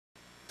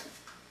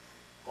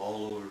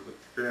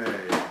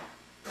Hooray!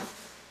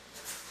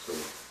 So,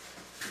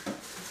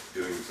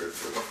 doing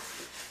breakfast.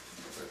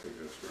 I think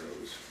that's where I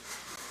was.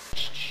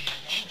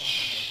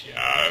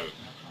 Yeah.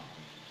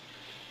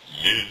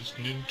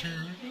 Listening to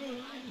the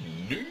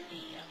news.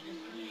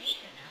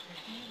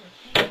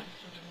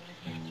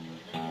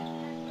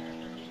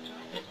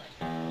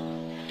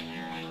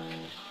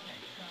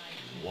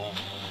 Wow.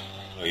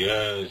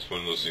 Yeah, it's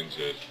one of those things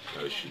that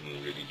I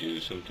shouldn't really do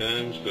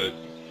sometimes, but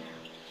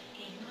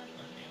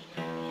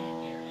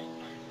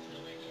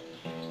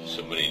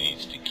somebody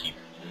needs to keep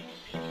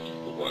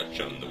a watch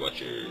on the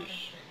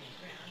watchers.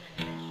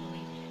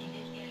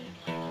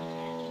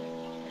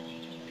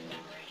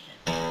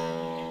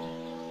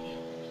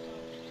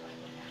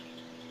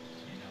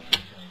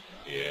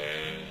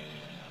 Yeah.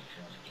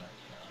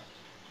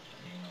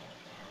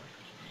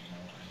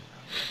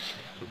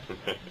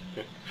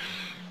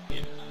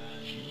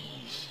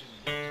 Jeez.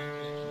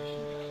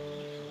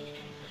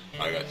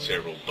 I got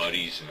several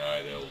buddies and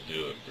that'll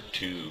do it for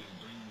 2.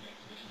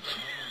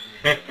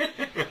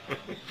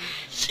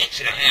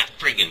 6.5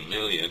 friggin'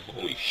 million.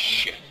 Holy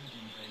shit.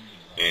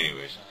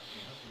 Anyways,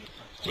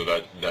 so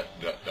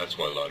that's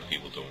why a lot of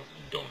people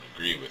don't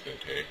agree with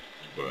it, hey.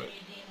 But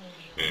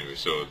anyway,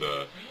 so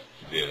the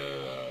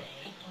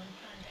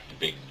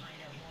big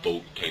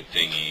vote type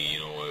thingy, you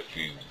know, if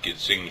you get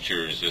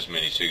signatures, this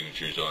many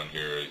signatures on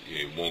here,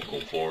 it won't go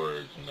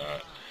forward and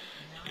that,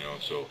 you know.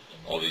 So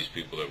all these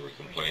people that were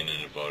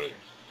complaining about it,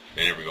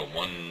 they never got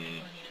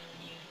one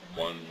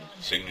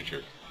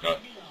signature.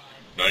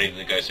 Not even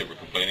the guys that were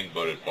complaining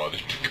about it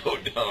bothered to go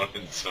down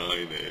and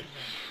sign it.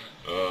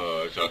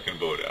 Talking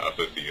about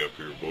apathy up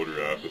here,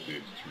 voter apathy,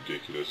 it's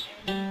ridiculous.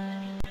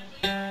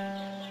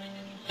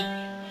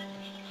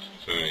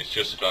 So anyway, it's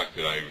just the fact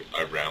that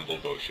I ramble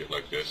about shit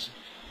like this,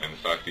 and the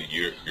fact that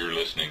you're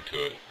listening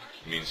to it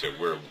means that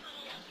we're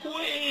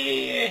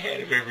way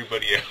ahead of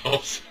everybody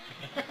else.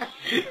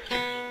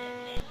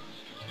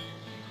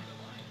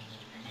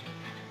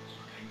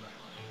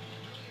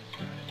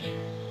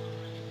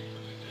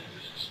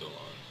 So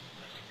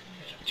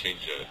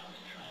change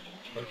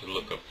try to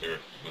look up there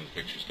when the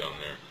picture's down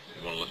there.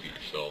 You want to look at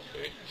yourself,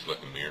 eh? It's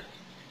like a mirror.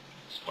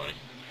 It's funny.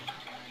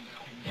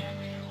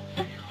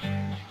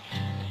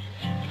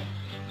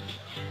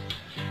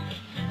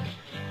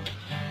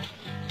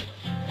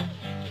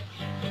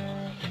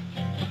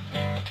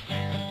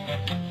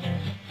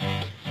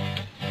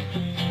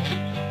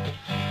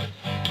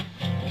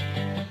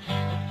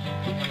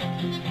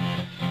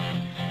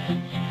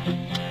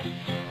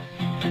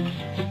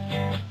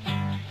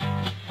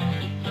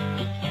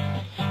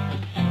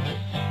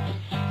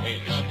 Hey,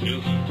 this is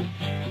new.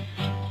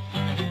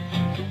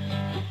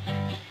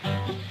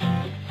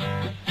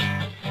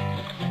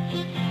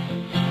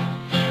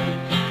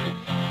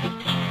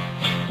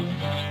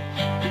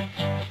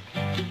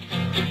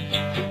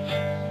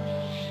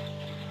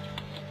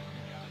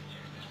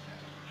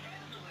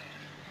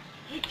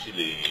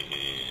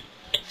 Excellent.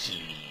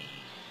 Excellent.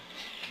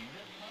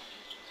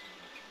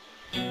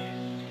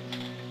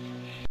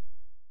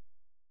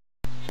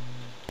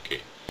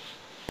 Okay.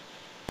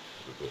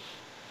 We'll go.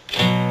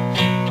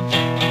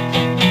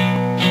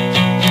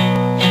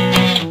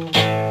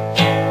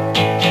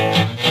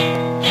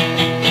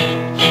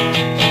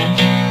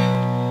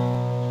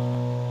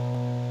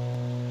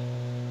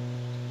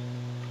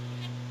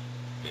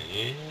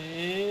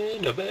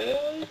 And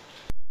bell.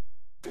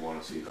 I want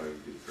to see how you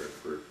do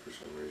breakfast for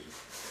some reason.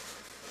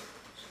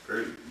 It's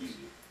fairly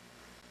easy.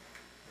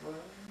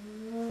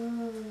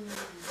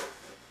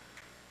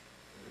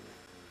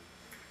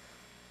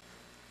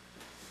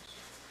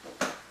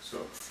 So,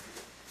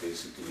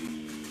 basically,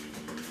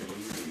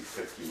 you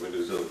cut your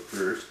windows out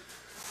first,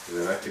 and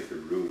then I take the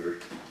ruler.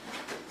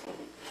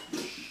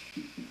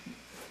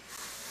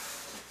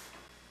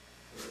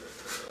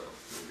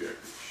 Maybe I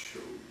could show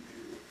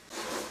you.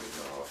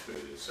 No, I'll show you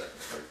in a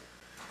second.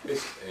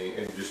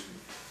 And just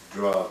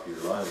draw up your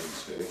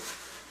lines, eh?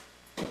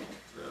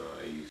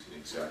 I use an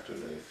X-Acto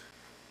knife,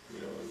 you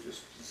know, and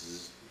just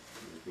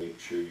make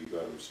sure you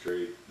got them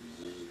straight.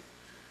 It's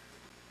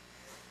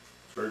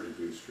hard to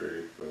do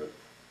straight, but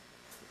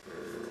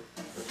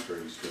that's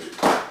pretty straight.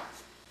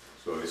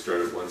 So I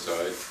start at one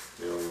side,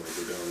 you know, and I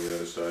go down the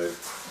other side,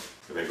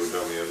 and I go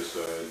down the other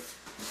side,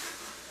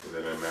 and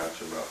then I match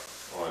them up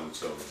on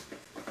some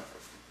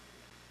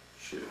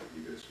shit.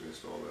 You guys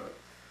missed all that.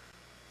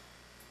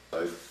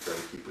 I try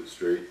to keep it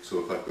straight. So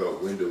if I've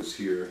got windows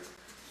here,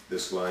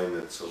 this line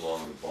that's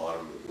along the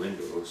bottom of the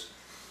windows,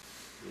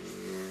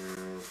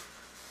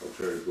 I'll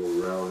try to go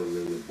around and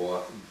then the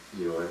bottom,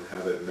 you know, and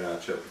have it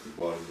match up with the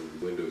bottom of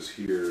the windows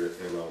here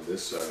and on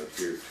this side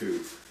here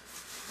too.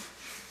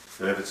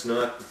 And if it's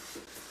not,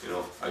 you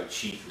know, I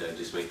cheat and I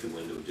just make the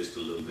window just a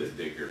little bit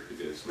bigger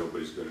because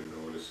nobody's going to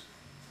notice.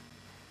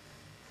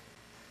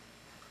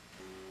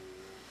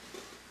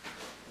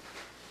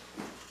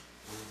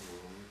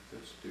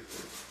 That's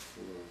different.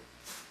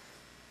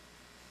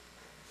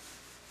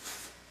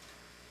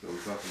 I'm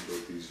talking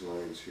about these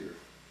lines here.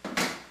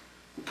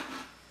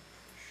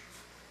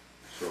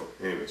 So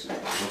anyways,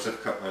 once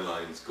I've cut my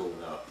lines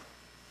going up,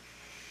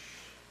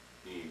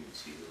 You even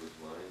see those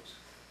lines.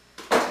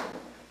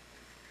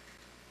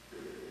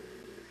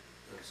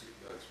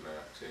 That's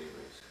max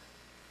anyways.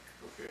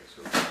 Okay,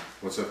 so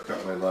once I've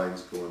cut my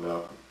lines going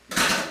up, you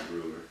use the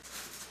ruler.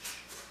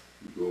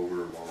 You go over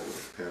them all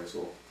with a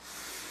pencil.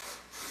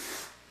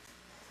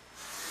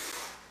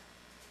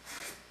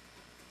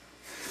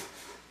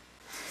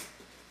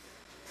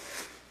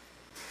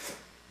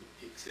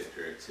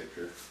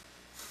 Etc.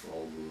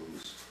 All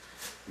moves.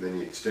 And then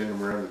you extend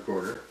them around the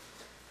corner.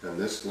 And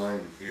this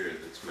line here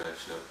that's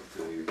matching up with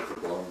the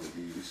bottom of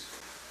these.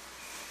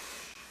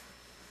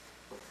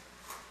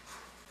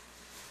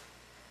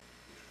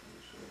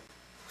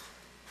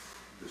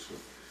 This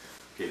one.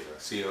 Okay, now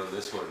see on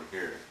this one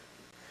here.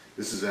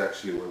 This is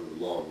actually one of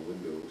the long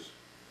windows,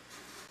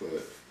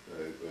 but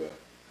I've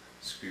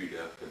screwed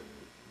up and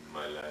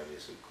my line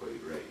isn't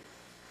quite right.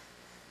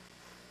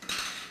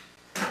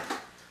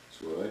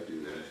 So what I do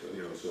is,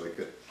 you know, so I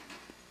cut.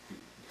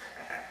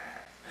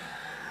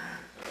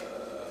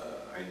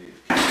 I need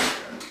to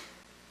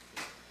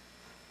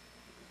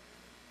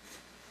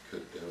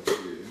cut down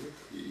here.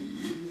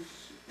 Yes.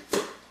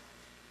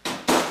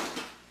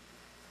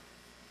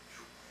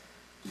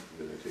 And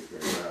then I take my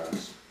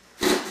glass.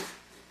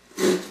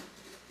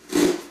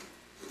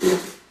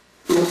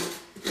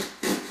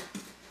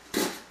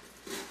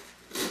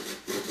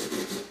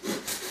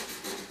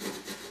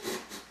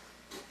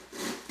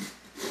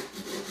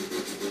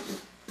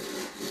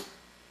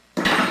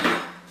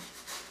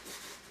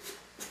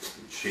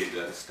 Shave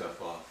that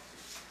stuff off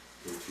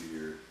into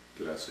your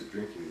glass of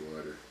drinking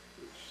water,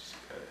 which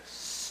kind of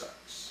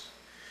sucks.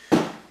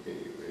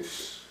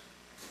 Anyways,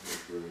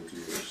 we're going to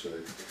the other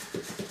side.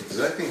 Because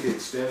I think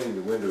extending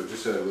the window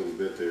just a little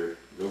bit there,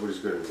 nobody's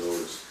going to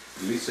notice.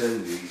 At least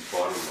in these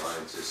bottom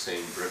lines, the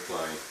same brick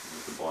line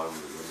with the bottom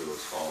of the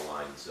windows all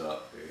lines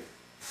up, eh?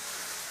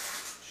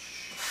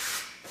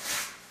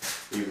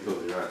 Even though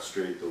they're not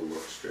straight, they'll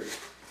look straight.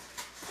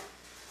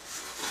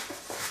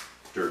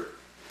 Dirt.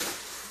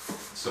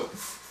 So,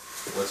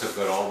 once I've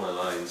got all my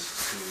lines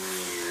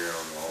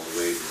all the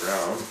way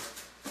around,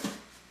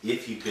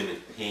 if you've been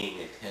paying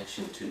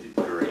attention to the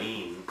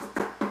grain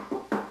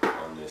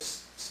on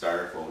this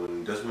styrofoam,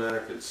 and it doesn't matter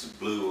if it's the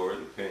blue or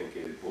the pink,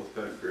 they both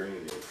got a grain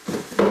in it.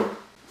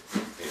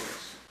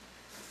 Anyways,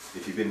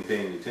 if you've been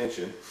paying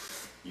attention,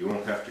 you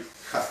won't have to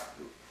cut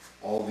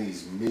all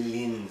these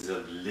millions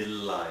of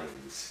little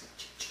lines.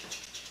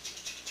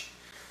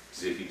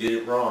 Because if you did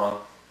it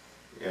wrong,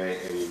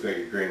 and you've got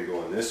your grain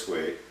going this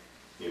way,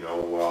 you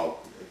know, well,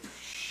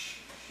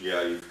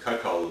 yeah, you've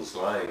cut all those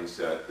lines,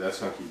 that's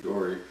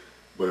hunky-dory,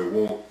 but it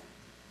won't,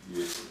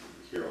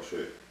 here, I'll show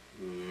you.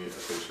 I'll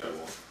finish that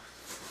wall.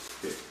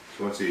 Okay,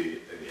 so once you,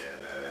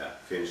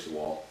 finish the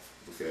wall,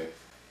 okay,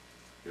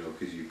 you know,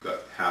 because you've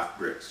got half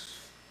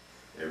bricks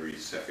every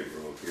second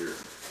row here.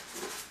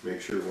 Make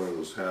sure one of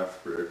those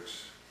half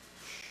bricks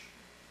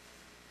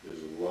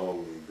is a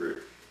long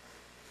brick.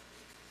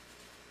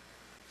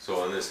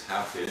 So on this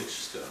half-inch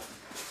stuff,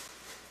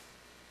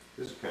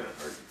 this is kind of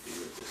hard to do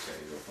at this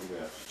angle. I'm going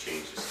to have to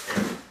change this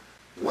camera.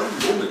 One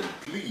moment,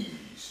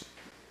 please.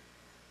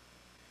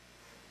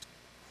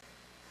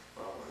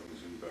 Wow, I can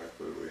zoom back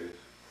quite a ways.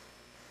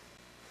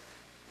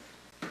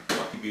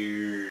 Lucky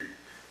beard.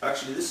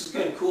 Actually, this is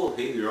kind of cool.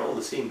 Hey, they're all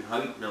the same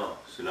height now.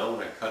 So now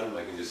when I cut them,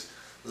 I can just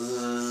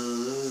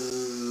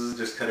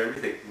cut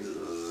everything.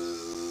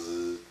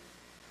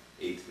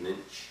 1/8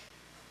 inch.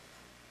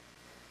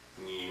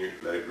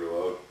 Let it grow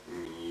out.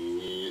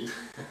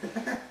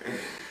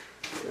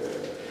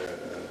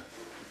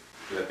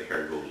 Let the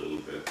hair go a little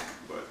bit,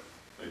 but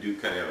I do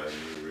kind of have a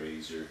new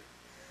razor.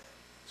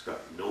 It's got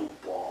no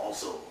balls,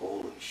 so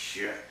holy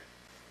shit.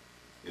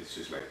 It's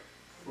just like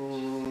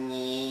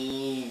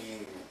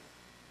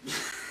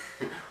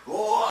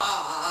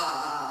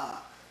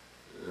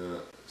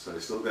so I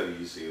still got to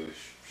use the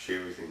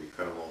shave everything to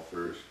cut them all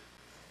first.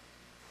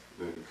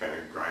 Then kind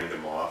of grind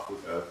them off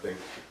with that thing.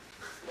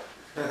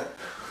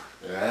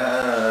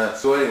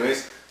 So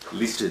anyways, at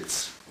least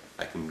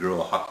I can grow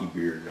a hockey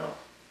beard now.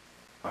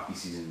 Hockey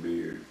season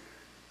beard.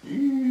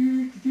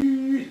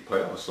 The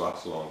playoffs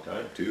last a long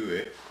time too,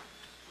 eh?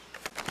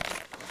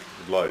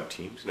 There's a lot of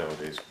teams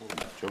nowadays. Holy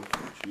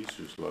jumping jeez,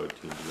 there's a lot of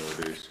teams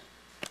nowadays.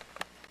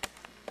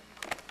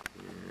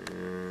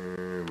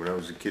 When I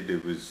was a kid,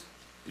 it was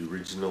the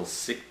original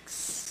 6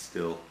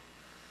 still.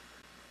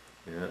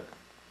 Yeah,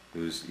 it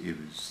was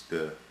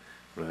the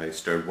when I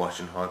started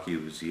watching hockey,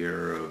 it was the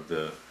era of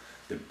the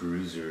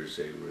bruisers.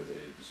 It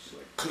was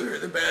like clear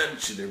the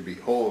bench, and there'd be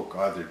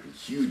there'd be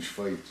huge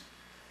fights.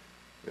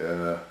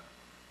 Yeah,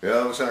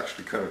 that was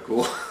actually kind of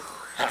cool.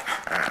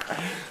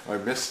 I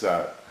miss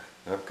that.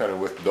 I'm kind of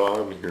with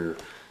Don here.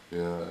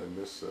 Yeah, I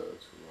miss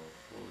that. So,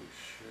 holy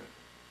shit.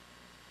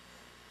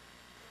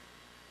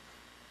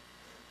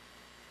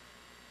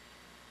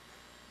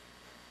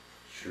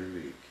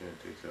 Surely it can't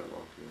take that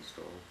long to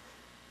install.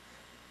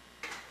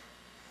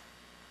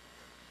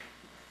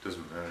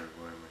 Doesn't matter.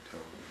 Why am I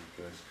telling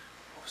you guys?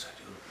 What was I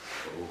doing?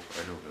 Oh,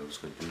 I know what I was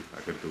going to do. I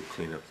got to go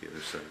clean up the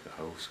other side of the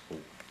house. Oh,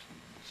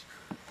 jeez.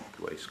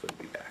 The wife's going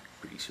to be back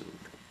pretty soon.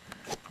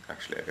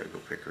 Actually, I gotta go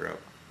pick her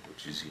up,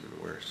 which is even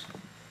worse.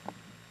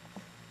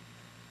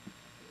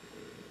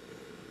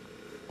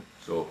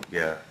 So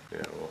yeah,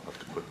 we'll have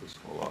to put this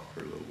all off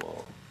for a little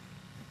while.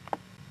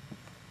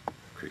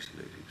 Crazy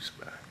lady's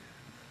back.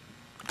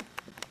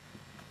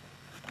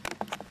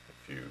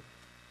 If you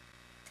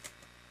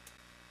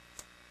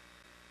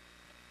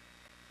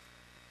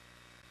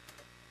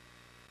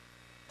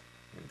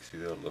can see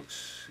that it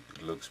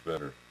looks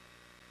better.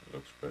 It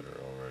looks better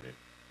already.